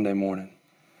on Sunday morning.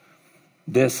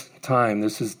 This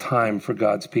is time for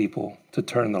God's people to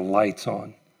turn the lights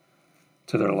on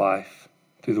to their life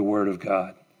through the Word of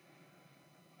God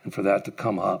and for that to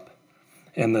come up.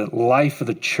 And the life of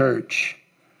the church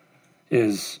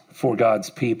is for God's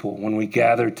people when we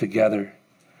gather together.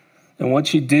 And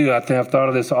what you do, I think I've thought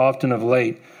of this often of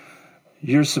late,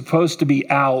 you're supposed to be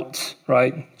out,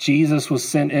 right? Jesus was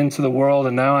sent into the world,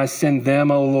 and now I send them,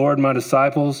 O Lord, my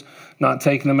disciples, not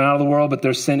taking them out of the world, but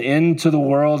they're sent into the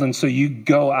world. And so you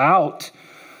go out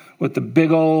with the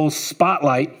big old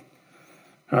spotlight,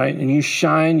 right? And you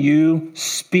shine, you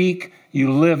speak,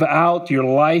 you live out your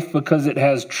life because it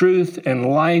has truth and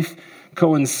life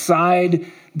coincide,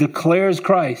 declares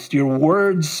Christ. Your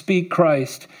words speak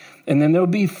Christ. And then there'll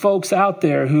be folks out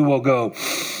there who will go,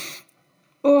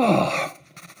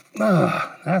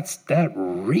 that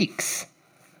reeks,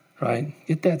 right?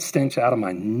 Get that stench out of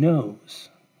my nose.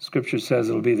 Scripture says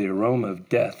it'll be the aroma of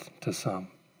death to some.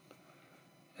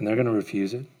 And they're going to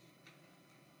refuse it.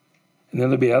 And then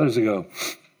there'll be others who go,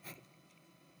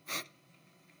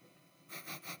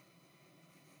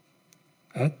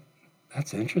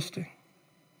 that's interesting.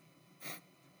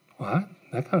 What?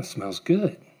 That kind of smells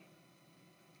good.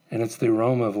 And it's the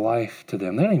aroma of life to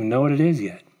them. They don't even know what it is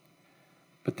yet.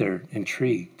 But they're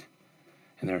intrigued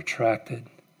and they're attracted.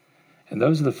 And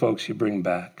those are the folks you bring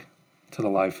back to the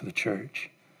life of the church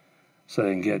so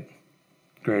they can get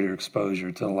greater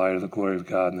exposure to the light of the glory of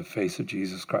God in the face of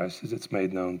Jesus Christ as it's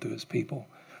made known to his people.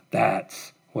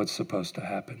 That's what's supposed to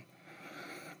happen.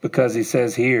 Because he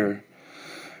says here,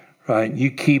 right,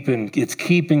 it's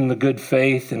keeping the good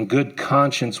faith and good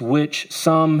conscience, which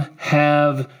some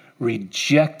have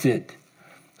rejected.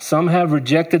 Some have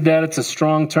rejected that. It's a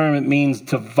strong term. It means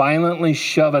to violently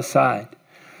shove aside,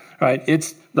 right?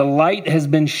 It's the light has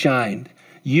been shined.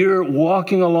 You're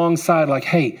walking alongside like,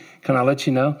 hey, can I let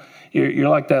you know? You're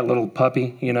like that little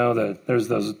puppy, you know, there's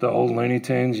the old Looney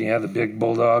Tunes. You have the big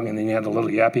bulldog and then you have the little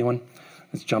yappy one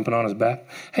that's jumping on his back.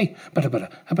 Hey, he's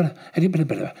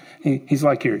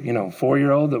like your,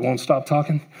 4-year-old that won't stop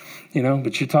talking,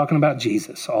 but you're talking about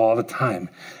Jesus all the time.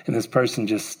 And this person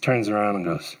just turns around and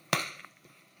goes,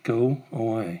 go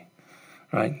away,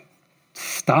 right?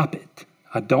 Stop it.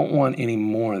 I don't want any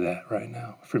more of that right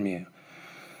now from you.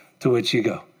 To which you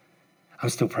go, I'm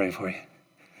still praying for you.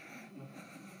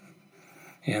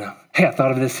 Hey, I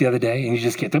thought of this the other day, and you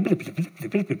just get,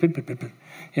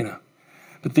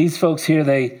 But these folks here,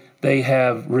 they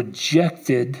have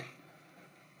rejected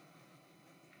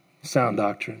sound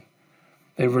doctrine.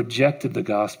 They've rejected the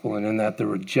gospel, and in that they're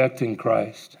rejecting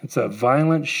Christ. It's a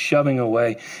violent shoving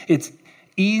away. It's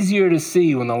easier to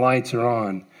see when the lights are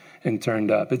on and turned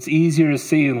up. It's easier to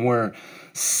see when we're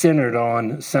centered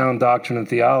on sound doctrine and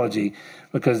theology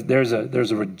because there's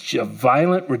a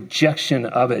violent rejection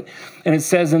of it. And it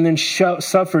says, and then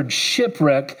suffered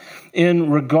shipwreck in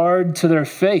regard to their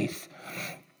faith.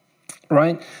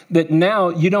 Right? That now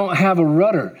you don't have a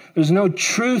rudder. There's no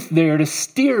truth there to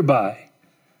steer by.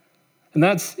 And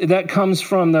that comes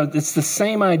from it's the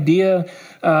same idea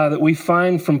that we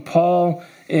find from Paul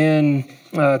in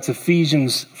it's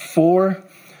Ephesians 4,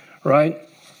 right?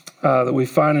 That we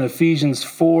find in Ephesians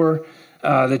 4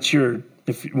 that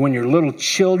when you're little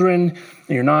children and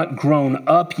you're not grown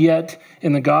up yet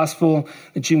in the gospel,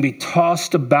 that you can be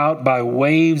tossed about by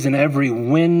waves and every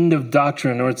wind of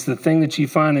doctrine. Or it's the thing that you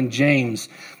find in James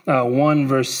 1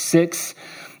 verse 6,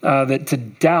 that to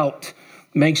doubt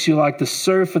makes you like the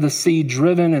surf of the sea,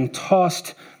 driven and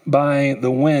tossed by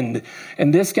the wind.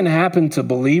 And this can happen to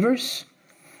believers.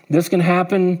 This can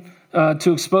happen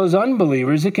to expose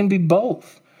unbelievers. It can be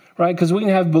both, right? Because we can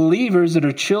have believers that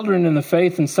are children in the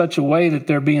faith in such a way that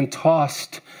they're being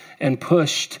tossed and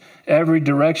pushed every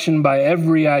direction by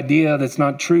every idea that's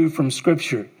not true from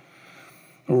Scripture.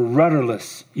 Or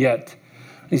rudderless yet.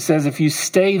 He says if you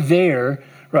stay there,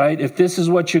 right, if this is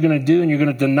what you're going to do and you're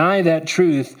going to deny that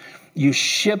truth, you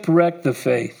shipwreck the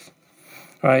faith,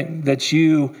 right? That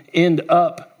you end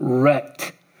up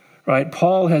wrecked, right?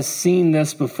 Paul has seen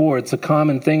this before. It's a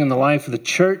common thing in the life of the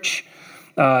church.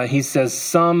 He says,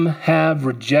 some have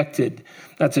rejected.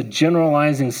 That's a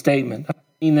generalizing statement. I've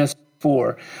seen this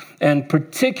before. And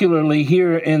particularly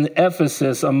here in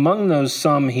Ephesus, among those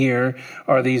some here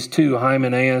are these two,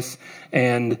 Hymenaeus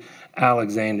and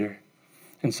Alexander.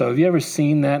 And so have you ever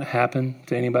seen that happen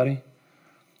to anybody?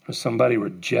 Where somebody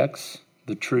rejects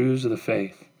the truths of the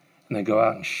faith and they go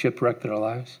out and shipwreck their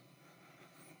lives?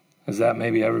 Has that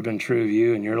maybe ever been true of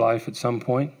you in your life at some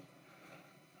point?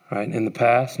 Right? In the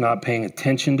past, not paying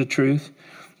attention to truth,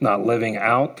 not living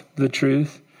out the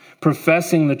truth,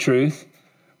 professing the truth,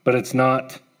 but it's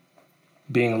not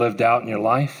being lived out in your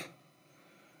life.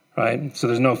 Right? So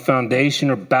there's no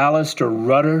foundation or ballast or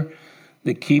rudder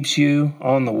that keeps you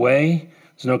on the way.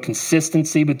 There's no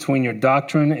consistency between your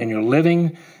doctrine and your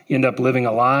living. You end up living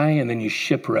a lie, and then you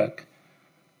shipwreck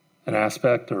an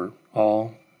aspect or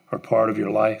all or part of your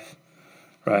life,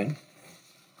 right?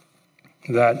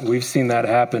 That we've seen that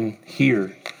happen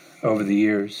here over the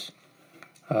years,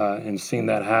 and seen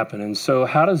that happen. And so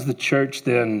how does the church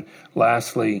then,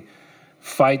 lastly,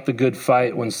 fight the good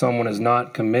fight when someone is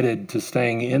not committed to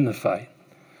staying in the fight?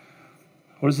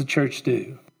 What does the church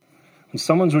do? When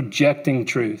someone's rejecting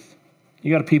truth,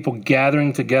 you got people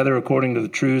gathering together according to the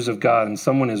truths of God, and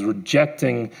someone is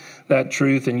rejecting that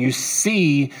truth, and you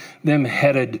see them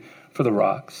headed for the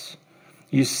rocks.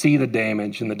 You see the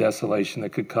damage and the desolation that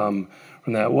could come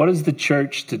from that. What is the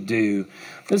church to do?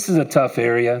 This is a tough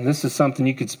area. This is something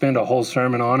you could spend a whole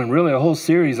sermon on and really a whole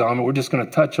series on, but we're just going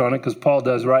to touch on it because Paul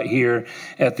does right here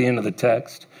at the end of the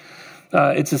text.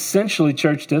 It's essentially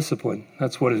church discipline.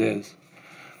 That's what it is.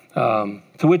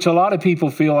 To which a lot of people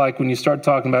feel like when you start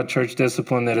talking about church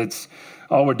discipline that it's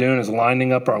all we're doing is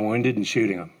lining up our wounded and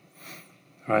shooting them,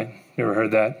 right? You ever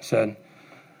heard that said?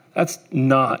 That's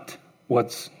not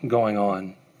what's going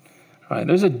on, right?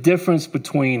 There's a difference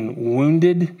between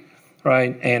wounded,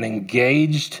 right, and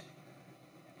engaged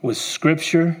with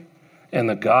Scripture and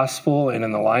the gospel and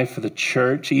in the life of the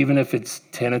church, even if it's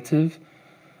tentative,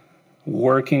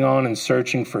 working on and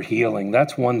searching for healing.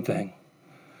 That's one thing.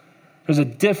 There's a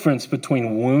difference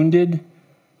between wounded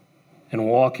and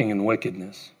walking in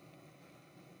wickedness.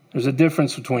 There's a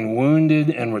difference between wounded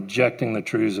and rejecting the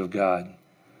truths of God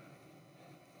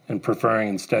and preferring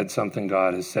instead something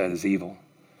God has said is evil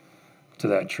to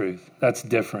that truth. That's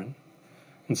different.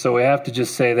 And so we have to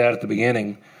just say that at the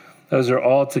beginning. Those are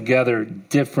altogether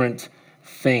different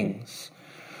things,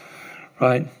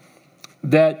 right?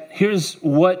 That here's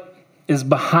what is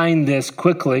behind this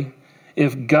quickly.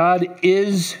 If God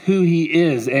is who he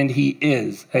is, and he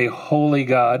is a holy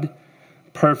God,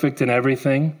 perfect in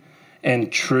everything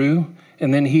and true,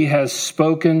 and then he has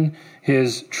spoken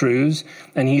his truths,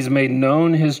 and he's made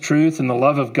known his truth and the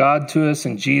love of God to us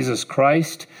in Jesus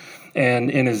Christ and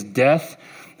in his death.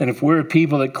 And if we're a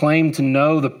people that claim to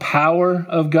know the power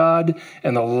of God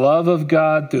and the love of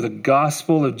God through the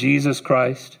gospel of Jesus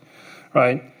Christ,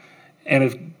 right? And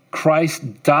if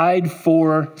Christ died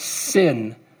for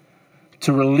sin,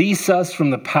 to release us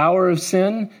from the power of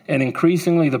sin and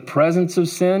increasingly the presence of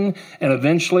sin, and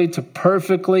eventually to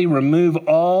perfectly remove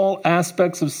all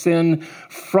aspects of sin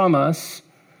from us,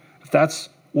 if that's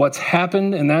what's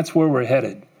happened and that's where we're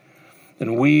headed,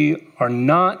 then we are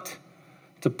not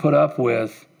to put up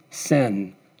with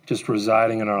sin just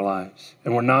residing in our lives.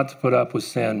 And we're not to put up with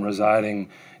sin residing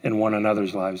in one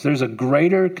another's lives. There's a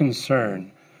greater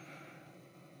concern,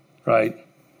 right,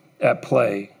 at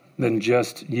play than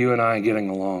just you and I getting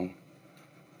along.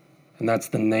 And that's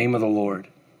the name of the Lord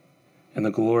and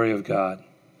the glory of God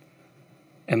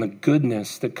and the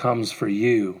goodness that comes for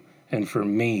you and for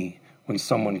me when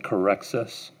someone corrects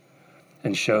us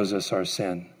and shows us our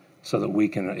sin so that we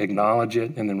can acknowledge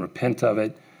it and then repent of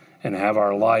it and have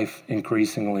our life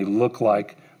increasingly look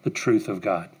like the truth of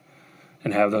God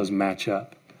and have those match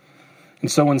up.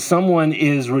 And so when someone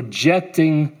is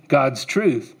rejecting God's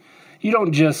truth, you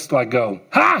don't just like go,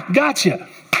 ha, gotcha,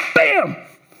 bam.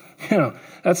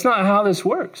 That's not how this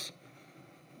works.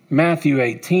 Matthew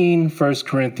 18, 1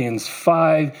 Corinthians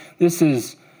 5, this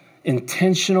is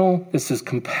intentional, this is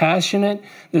compassionate,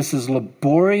 this is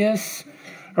laborious,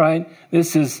 right?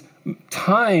 This is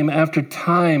time after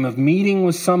time of meeting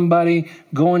with somebody,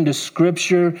 going to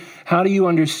Scripture. How do you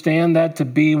understand that to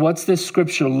be? What's this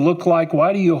Scripture look like?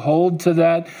 Why do you hold to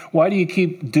that? Why do you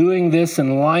keep doing this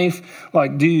in life?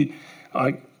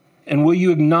 And will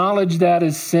you acknowledge that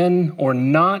as sin or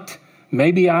not?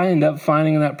 Maybe I end up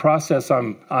finding in that process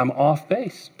I'm off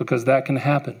base, because that can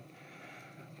happen.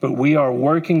 But we are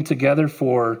working together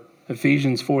for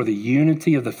Ephesians 4, the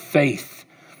unity of the faith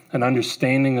and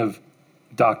understanding of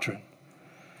doctrine.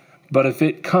 But if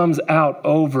it comes out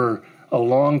over a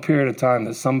long period of time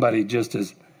that somebody just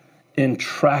is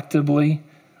intractably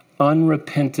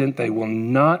unrepentant, they will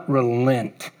not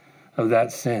relent of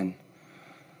that sin.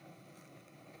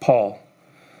 Paul,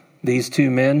 these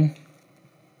two men,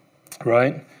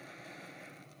 right?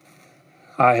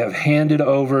 I have handed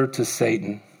over to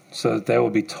Satan so that they will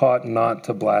be taught not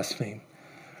to blaspheme.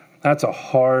 That's a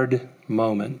hard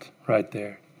moment right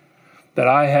there. That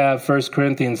I have, 1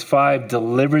 Corinthians 5,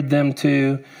 delivered them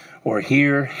to, or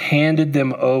here, handed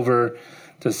them over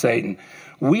to Satan.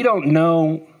 We don't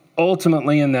know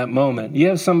ultimately in that moment. You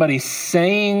have somebody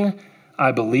saying,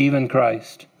 I believe in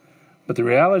Christ. But the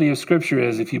reality of Scripture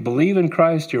is, if you believe in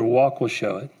Christ, your walk will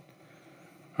show it.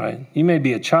 Right? You may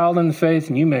be a child in the faith,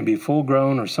 and you may be full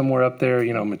grown or somewhere up there,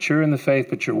 mature in the faith,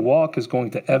 but your walk is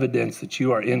going to evidence that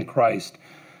you are in Christ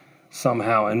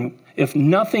somehow. And if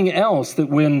nothing else, that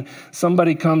when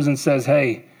somebody comes and says,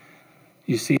 hey,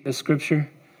 you see this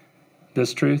Scripture,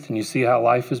 this truth, and you see how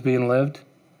life is being lived,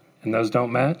 and those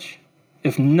don't match,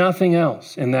 if nothing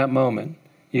else in that moment,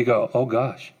 you go, oh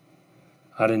gosh,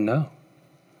 I didn't know.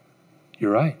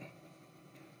 You're right.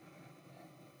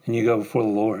 And you go before the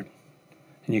Lord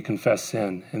and you confess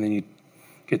sin, and then you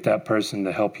get that person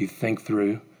to help you think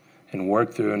through and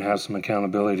work through and have some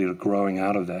accountability to growing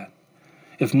out of that.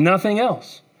 If nothing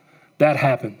else, that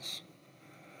happens,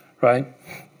 right?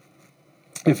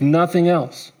 If nothing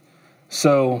else.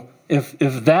 So if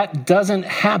that doesn't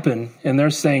happen and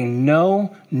they're saying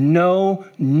no, no,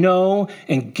 no,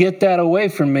 and get that away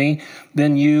from me,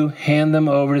 then you hand them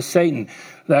over to Satan.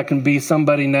 That can be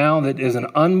somebody now that is an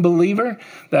unbeliever.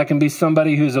 That can be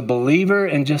somebody who's a believer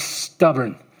and just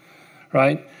stubborn,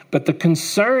 right? But the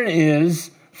concern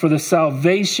is for the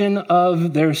salvation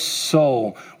of their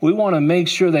soul. We want to make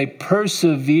sure they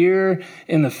persevere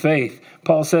in the faith.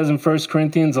 Paul says in 1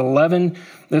 Corinthians 11,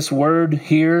 this word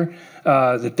here,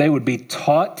 that they would be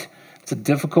taught. It's a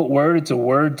difficult word. It's a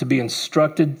word to be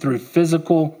instructed through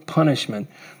physical punishment.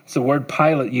 It's the word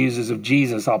Pilate uses of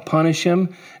Jesus. I'll punish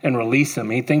him and release him.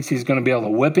 He thinks he's going to be able to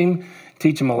whip him,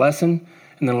 teach him a lesson,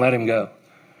 and then let him go.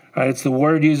 Right? It's the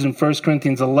word used in 1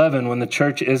 Corinthians 11 when the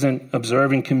church isn't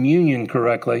observing communion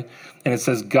correctly, and it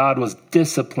says God was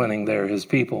disciplining there his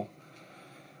people.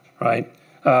 Right?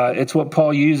 It's what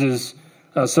Paul uses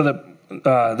so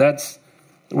that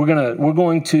we're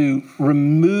going to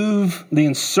remove the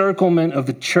encirclement of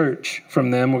the church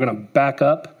from them. We're going to back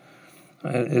up.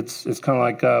 It's kind of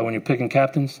like when you're picking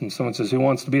captains and someone says, who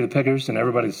wants to be the pickers? And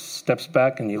everybody steps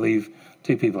back and you leave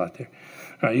two people out there.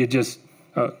 All right, you just,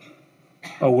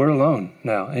 we're alone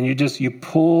now. And you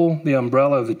pull the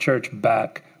umbrella of the church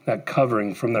back, that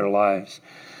covering from their lives,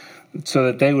 so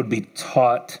that they would be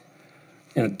taught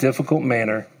in a difficult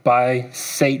manner by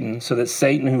Satan, so that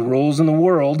Satan, who rules in the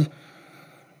world,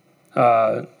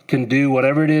 can do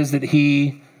whatever it is that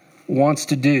he wants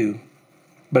to do.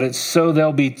 But it's so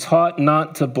they'll be taught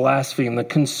not to blaspheme. The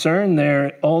concern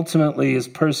there ultimately is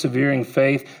persevering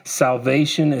faith,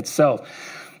 salvation itself.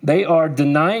 They are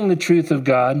denying the truth of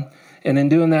God, and in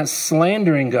doing that,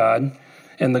 slandering God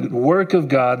and the work of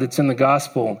God that's in the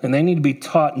gospel. And they need to be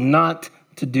taught not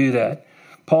to do that.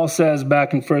 Paul says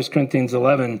back in 1 Corinthians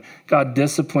 11, God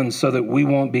disciplines so that we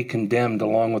won't be condemned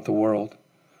along with the world.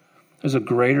 There's a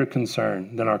greater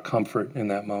concern than our comfort in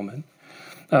that moment.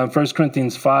 1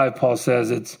 Corinthians 5, Paul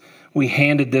says we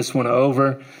handed this one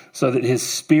over so that his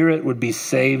spirit would be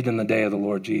saved in the day of the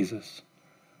Lord Jesus.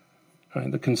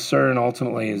 Right? The concern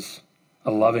ultimately is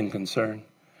a loving concern.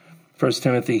 1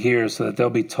 Timothy here, so that they'll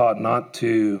be taught not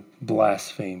to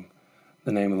blaspheme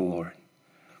the name of the Lord.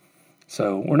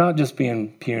 So we're not just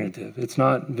being punitive. It's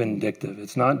not vindictive.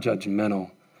 It's not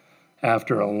judgmental.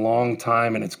 after a long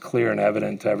time and it's clear and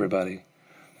evident to everybody,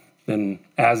 then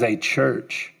as a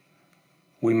church,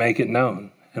 we make it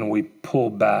known and we pull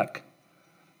back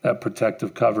that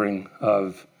protective covering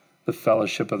of the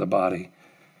fellowship of the body.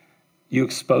 You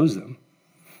expose them,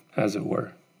 as it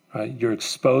were, right? You're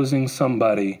exposing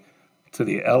somebody to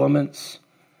the elements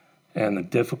and the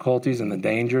difficulties and the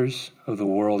dangers of the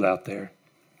world out there,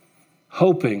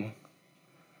 hoping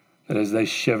that as they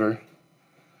shiver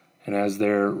and as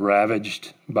they're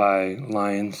ravaged by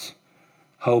lions,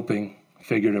 hoping,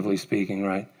 figuratively speaking,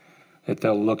 right, that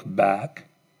they'll look back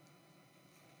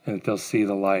and that they'll see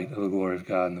the light of the glory of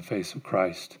God in the face of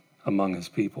Christ among his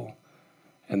people,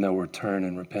 and they'll return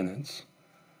in repentance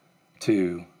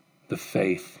to the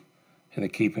faith and the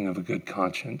keeping of a good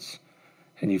conscience,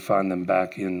 and you find them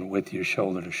back in with you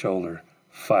shoulder to shoulder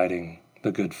fighting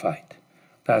the good fight.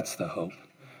 That's the hope.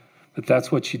 But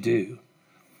that's what you do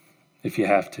if you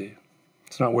have to.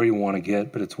 It's not where you want to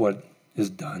get, but it's what is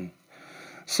done.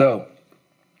 So,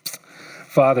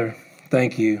 Father,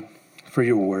 thank you for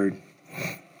your word.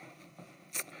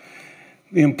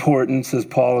 The importance, as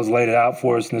Paul has laid it out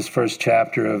for us in this first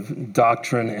chapter, of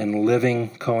doctrine and living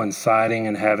coinciding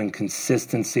and having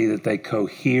consistency, that they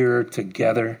cohere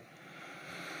together.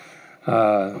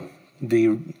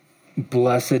 The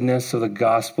blessedness of the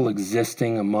gospel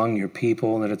existing among your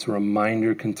people, that it's a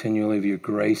reminder continually of your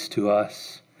grace to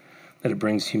us, that it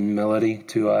brings humility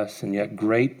to us, and yet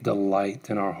great delight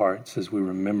in our hearts as we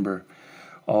remember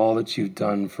all that you've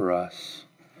done for us.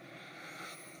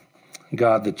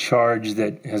 God, the charge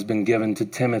that has been given to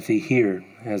Timothy here,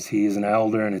 as he is an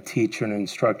elder and a teacher and an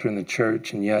instructor in the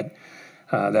church, and yet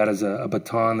that is a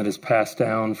baton that is passed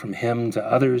down from him to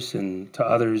others and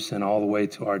all the way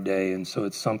to our day. And so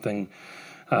it's something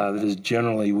that is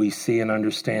generally we see and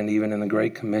understand even in the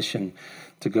Great Commission,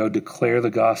 to go declare the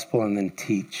gospel and then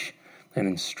teach and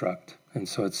instruct. And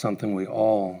so it's something we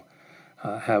all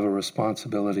have a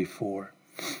responsibility for,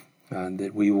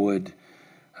 that we would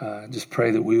just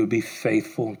pray that we would be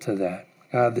faithful to that.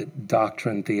 God, that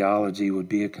doctrine, theology would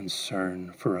be a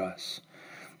concern for us,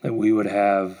 that we would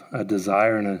have a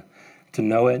desire to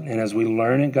know it. And as we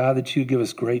learn it, God, that you give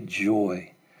us great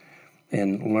joy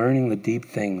in learning the deep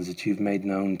things that you've made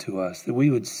known to us, that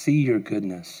we would see your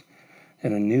goodness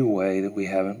in a new way that we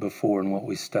haven't before in what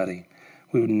we study.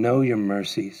 We would know your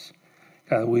mercies.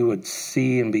 God, that we would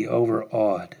see and be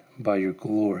overawed by your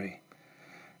glory.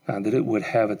 God, that it would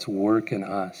have its work in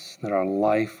us, that our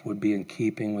life would be in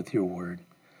keeping with your word,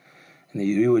 and that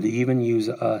you would even use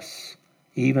us,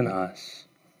 even us,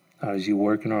 as you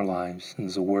work in our lives, and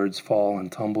as the words fall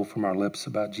and tumble from our lips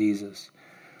about Jesus,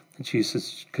 that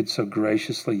Jesus could so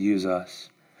graciously use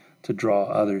us to draw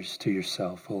others to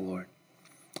yourself, O Lord.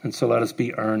 And so let us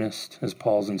be earnest, as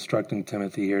Paul's instructing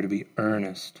Timothy here, to be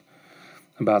earnest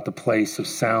about the place of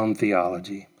sound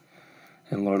theology.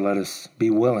 And Lord, let us be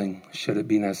willing, should it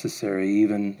be necessary,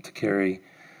 even to carry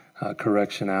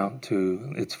correction out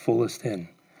to its fullest end.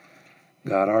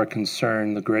 God, our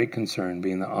concern, the great concern,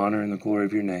 being the honor and the glory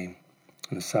of your name,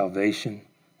 and the salvation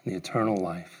and the eternal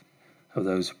life of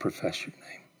those who profess your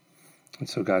name. And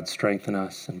so, God, strengthen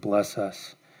us and bless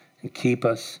us and keep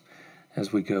us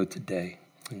as we go today.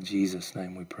 In Jesus'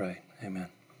 name we pray. Amen.